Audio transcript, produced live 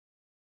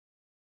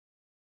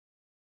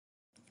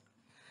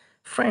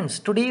Friends,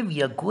 today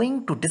we are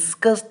going to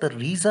discuss the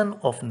reason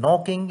of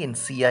knocking in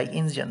CI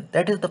engine.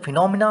 That is the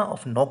phenomena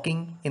of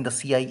knocking in the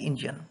CI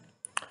engine.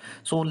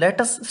 So let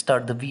us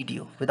start the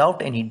video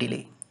without any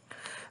delay.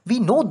 We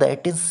know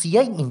that in CI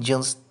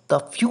engines, the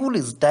fuel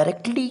is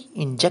directly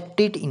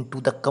injected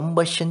into the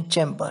combustion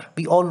chamber.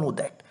 We all know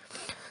that.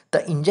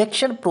 The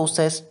injection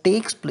process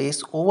takes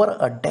place over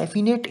a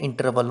definite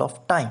interval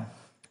of time.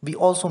 We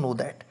also know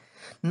that.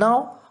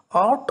 Now,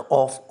 out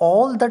of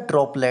all the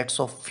droplets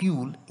of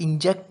fuel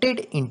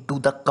injected into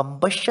the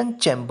combustion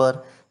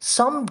chamber,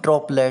 some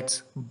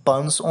droplets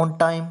burns on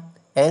time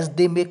as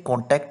they make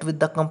contact with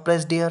the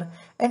compressed air,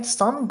 and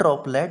some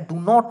droplets do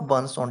not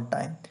burns on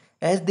time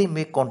as they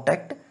make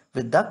contact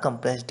with the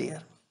compressed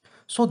air.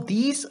 So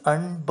these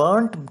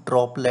unburnt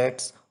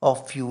droplets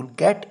of fuel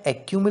get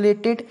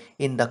accumulated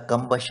in the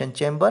combustion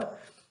chamber.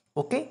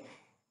 Okay.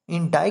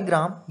 In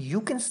diagram,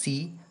 you can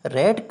see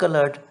red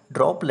colored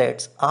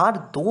droplets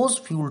are those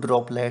fuel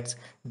droplets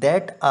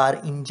that are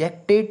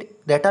injected,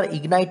 that are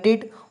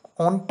ignited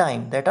on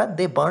time, that are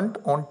they burnt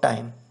on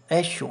time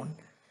as shown.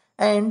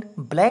 And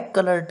black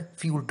colored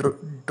fuel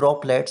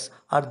droplets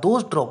are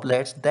those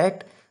droplets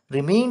that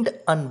remained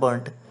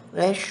unburnt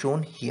as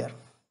shown here.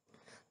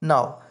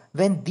 Now,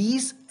 when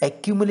these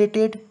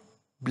accumulated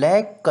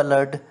black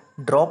colored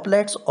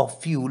droplets of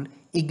fuel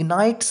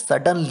ignite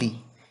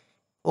suddenly,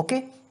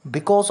 okay,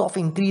 because of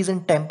increase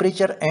in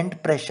temperature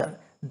and pressure,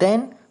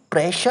 then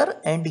pressure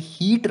and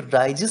heat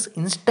rises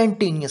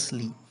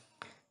instantaneously.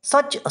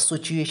 Such a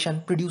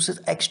situation produces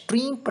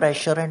extreme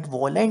pressure and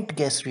violent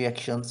gas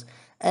reactions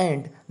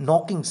and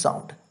knocking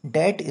sound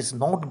that is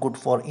not good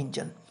for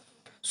engine.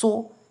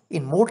 So,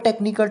 in more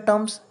technical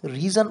terms,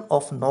 reason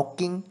of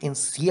knocking in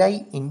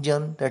CI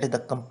engine, that is the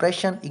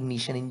compression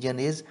ignition engine,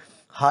 is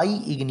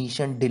high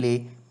ignition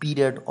delay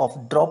period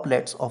of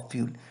droplets of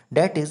fuel.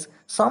 That is,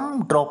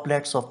 some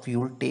droplets of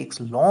fuel takes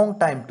long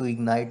time to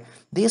ignite.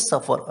 They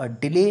suffer a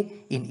delay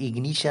in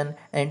ignition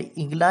and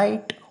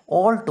ignite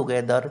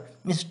altogether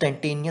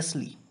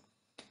instantaneously.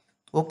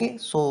 Okay,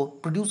 so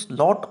produce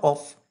lot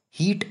of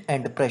heat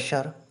and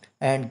pressure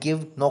and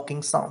give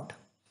knocking sound.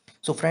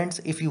 So friends,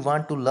 if you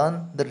want to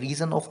learn the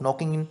reason of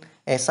knocking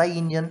in SI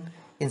engine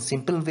in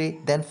simple way,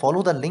 then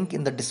follow the link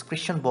in the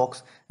description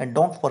box and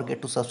don't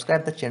forget to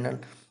subscribe the channel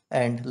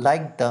and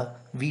like the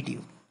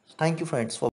video. Thank you friends for